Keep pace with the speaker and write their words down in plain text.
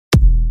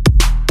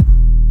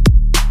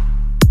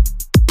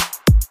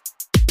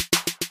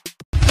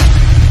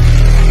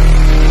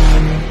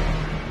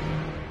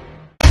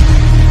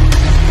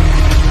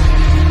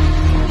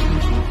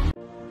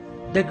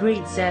The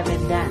grade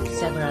 7 dance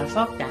several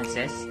folk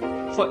dances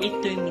for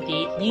it to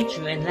imitate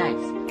nature and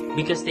life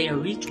because they are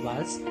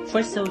rituals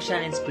for social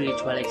and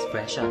spiritual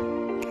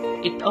expression.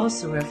 It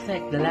also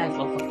reflects the life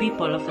of a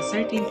people of a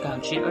certain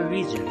country or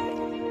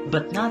region.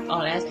 But not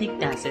all ethnic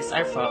dances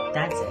are folk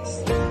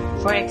dances.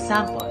 For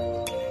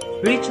example,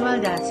 ritual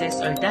dances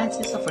or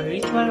dances of a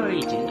ritual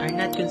origin are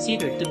not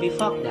considered to be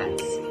folk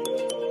dance.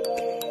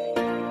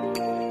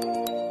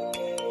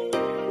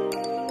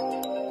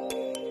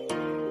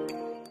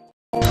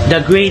 The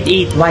grade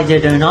 8 wider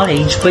their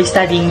knowledge by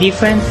studying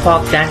different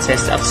folk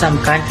dances of some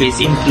countries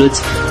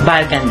includes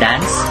Balkan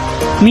dance,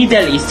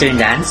 Middle Eastern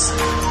dance,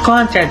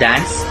 Contra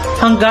dance,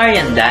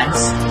 Hungarian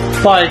dance,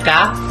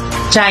 Polka,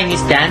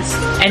 Chinese dance,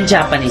 and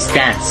Japanese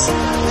dance.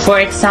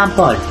 For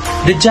example,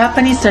 the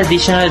Japanese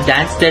traditional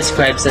dance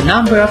describes a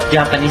number of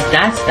Japanese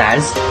dance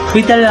styles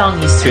with a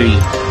long history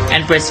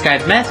and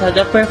prescribed method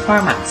of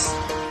performance.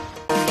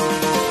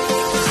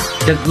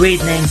 The grade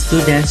 9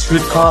 students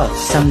recall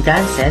some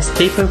dances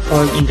they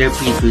performed in their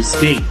previous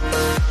grade.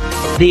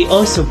 They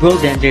also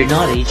broaden their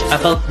knowledge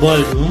about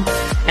ballroom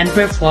and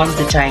perform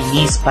the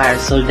Chinese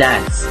parasol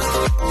dance.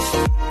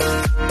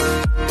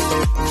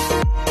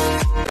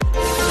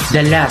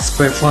 The last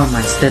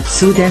performance that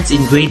students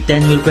in grade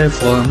 10 will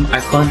perform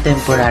are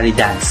contemporary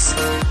dance.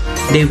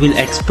 They will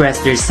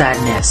express their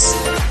sadness,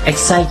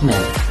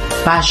 excitement,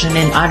 passion,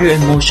 and other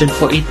emotion,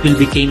 for it will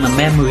become a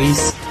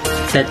memories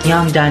that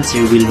young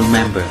dancer will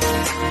remember.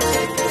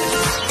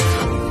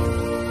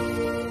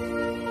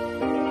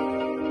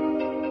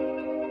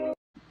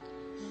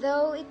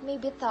 Though it may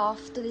be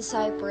tough to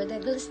decipher the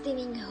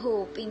glistening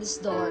hope in this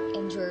dark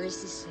and dreary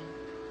season,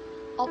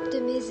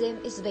 optimism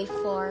is by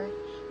far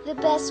the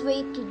best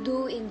way to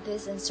do in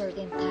these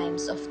uncertain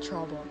times of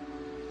trouble.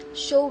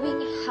 Showing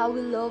how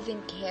we love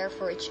and care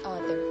for each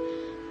other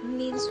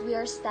means we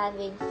are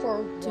standing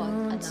for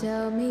one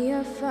another. We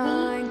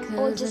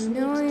all just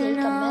need to take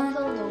a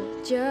mental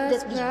note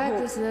that the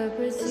hope is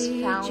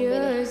found by the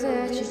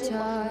heroism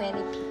of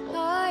many people,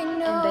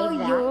 and by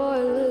that,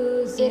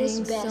 it is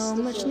best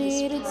to fill this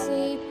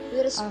power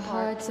with a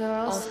spark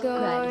of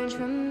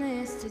gratitude.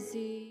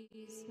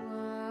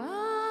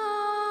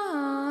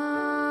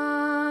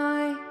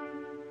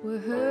 We're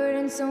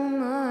hurting so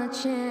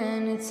much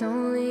and it's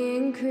only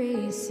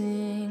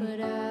increasing,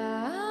 but I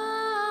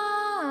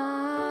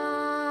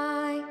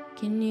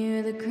can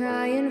hear the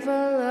crying for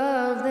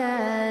love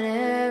that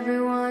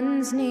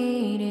everyone's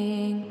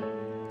needing.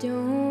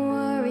 Don't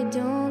worry,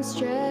 don't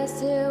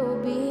stress, it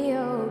will be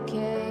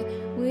okay.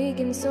 We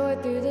can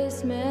sort through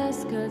this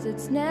mess, 'cause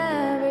it's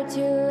never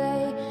too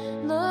late.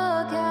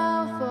 Look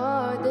how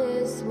far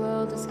this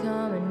world is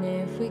coming.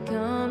 If we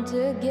come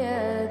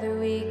together,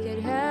 we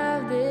could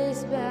have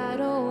this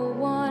battle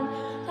won.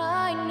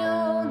 I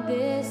know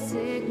this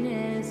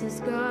sickness has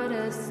got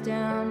us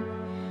down.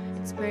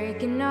 It's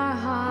breaking our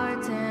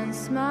hearts and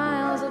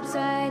smiles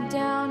upside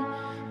down,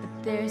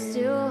 but there's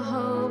still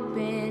hope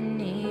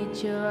in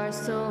each of our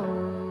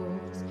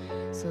souls.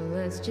 So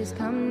let's just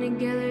come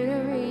together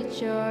to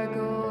reach our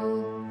goal.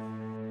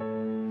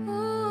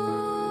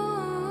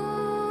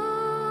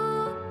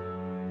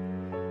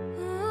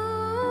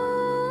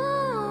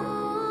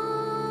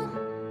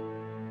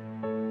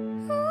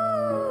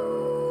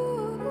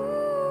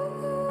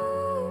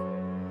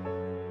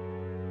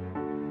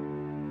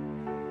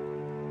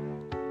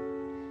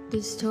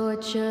 This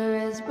torture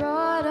has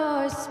brought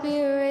our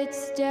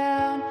spirits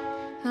down.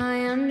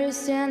 I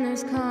understand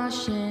there's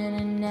caution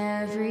in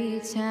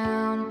every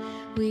town.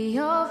 We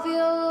all feel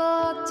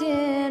locked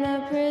in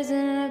a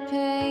prison of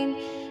pain,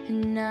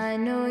 and I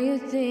know you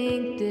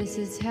think this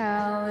is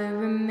how it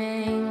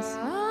remains.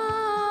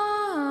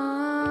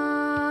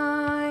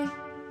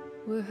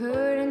 We're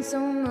hurting so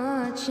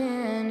much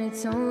and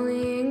it's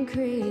only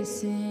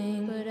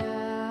increasing, but I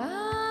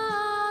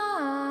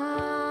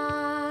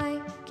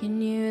can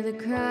hear the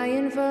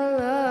crying for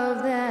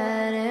love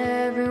that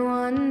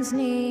everyone's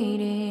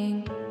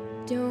needing.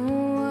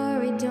 Don't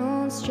worry,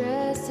 don't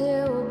stress,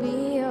 it will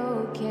be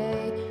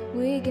okay.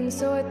 We can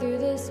sort through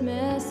this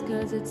mess,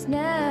 'cause it's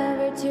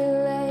never too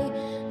late.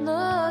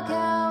 Look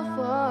how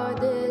far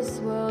this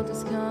world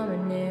is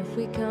coming. If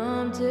we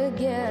come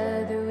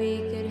together,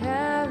 we could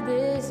have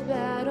this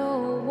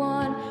battle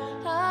won.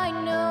 I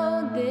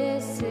know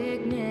this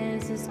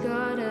sickness has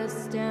got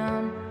us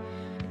down.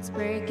 It's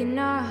breaking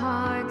our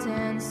hearts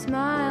and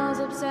smiles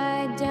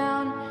upside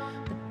down,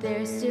 but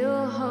there's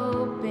still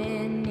hope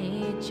in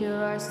each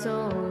of our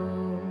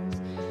souls.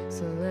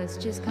 So let's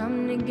just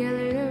come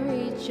together to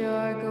reach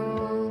our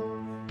goal.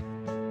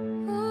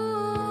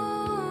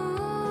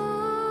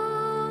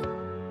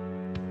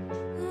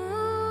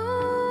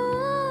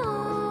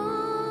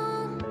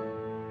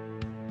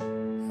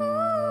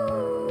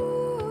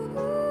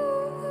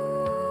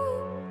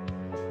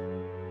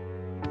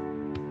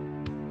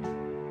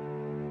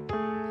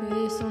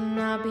 This will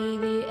not be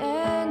the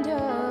end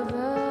of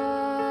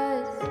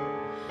us.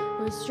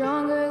 We're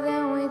stronger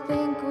than we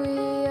think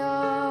we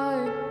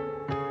are.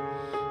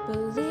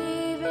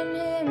 Believe in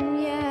Him,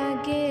 yeah,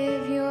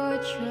 give your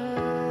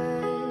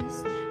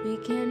trust. We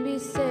can be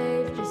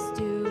safe, just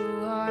do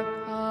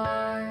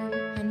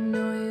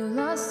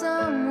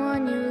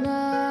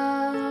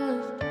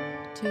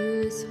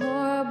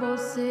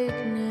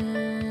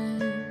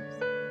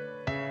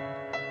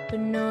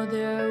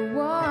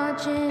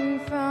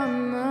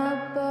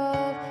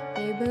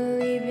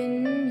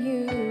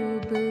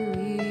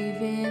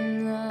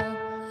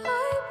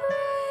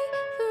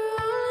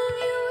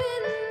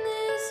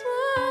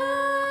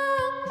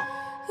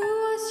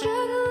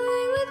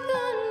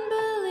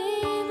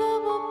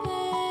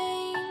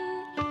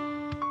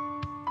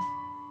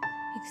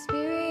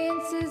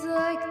places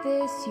like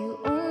this, you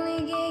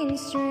only gain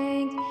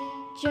strength.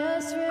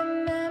 Just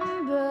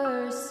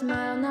remember,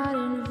 smile not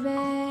in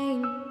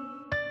vain.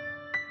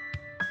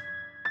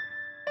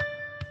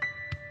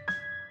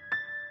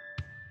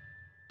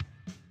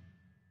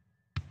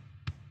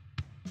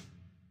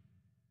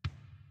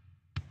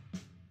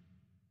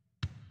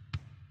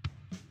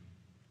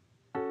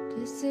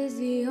 This is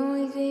the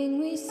only thing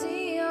we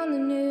see on the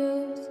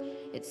news.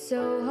 It's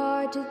so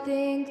hard to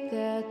think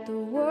that the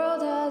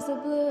world has the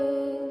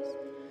blues.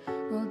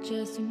 Well,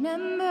 just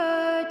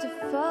remember to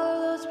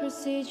follow those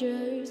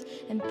procedures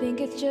and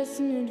think it's just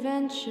an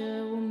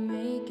adventure. We'll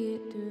make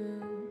it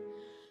through.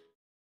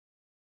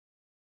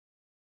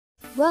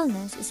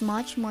 Wellness is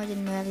much more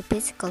than merely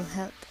physical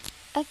health,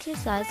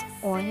 exercise,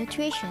 or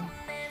nutrition.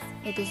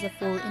 It is a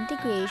full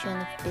integration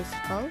of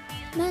physical,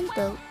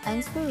 mental,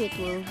 and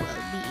spiritual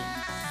well-being.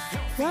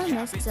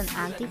 Wellness is an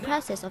active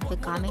process of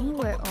becoming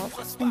aware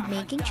of and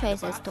making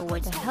choices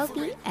toward a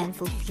healthy and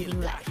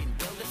fulfilling life.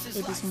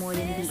 It is more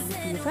than being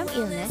free from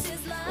illness.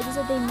 It is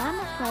a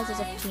dynamic process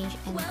of change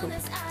and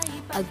growth.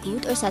 A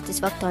good or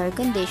satisfactory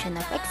condition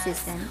of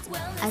existence,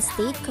 a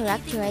state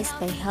characterized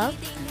by health,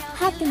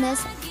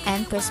 happiness,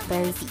 and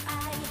prosperity.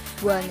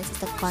 Wellness is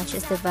the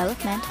conscious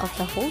development of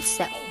the whole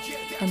self.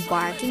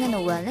 Embarking on a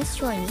wellness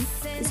journey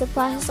is a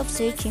process of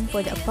searching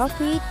for the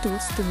appropriate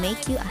tools to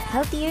make you a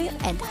healthier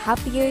and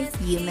happier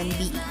human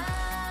being.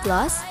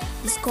 Plus,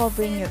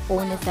 discovering your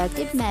own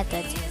effective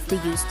methods to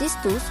use these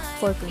tools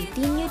for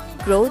continued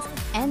growth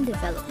and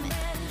development.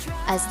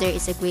 As there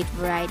is a great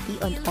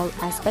variety on all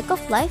aspects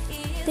of life,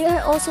 there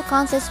are also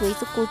countless ways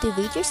to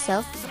cultivate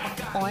yourself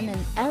on an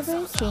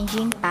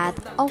ever-changing path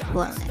of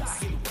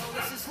wellness.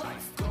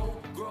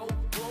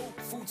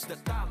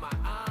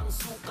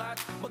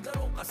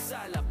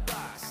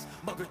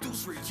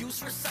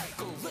 Reduce,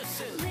 recycle,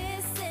 listen,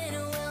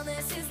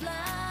 wellness is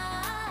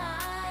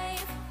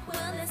life.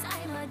 Wellness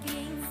ay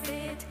maging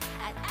fit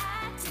at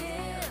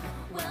active.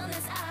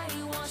 Wellness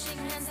ay washing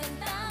hands and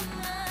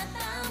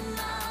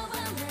tama.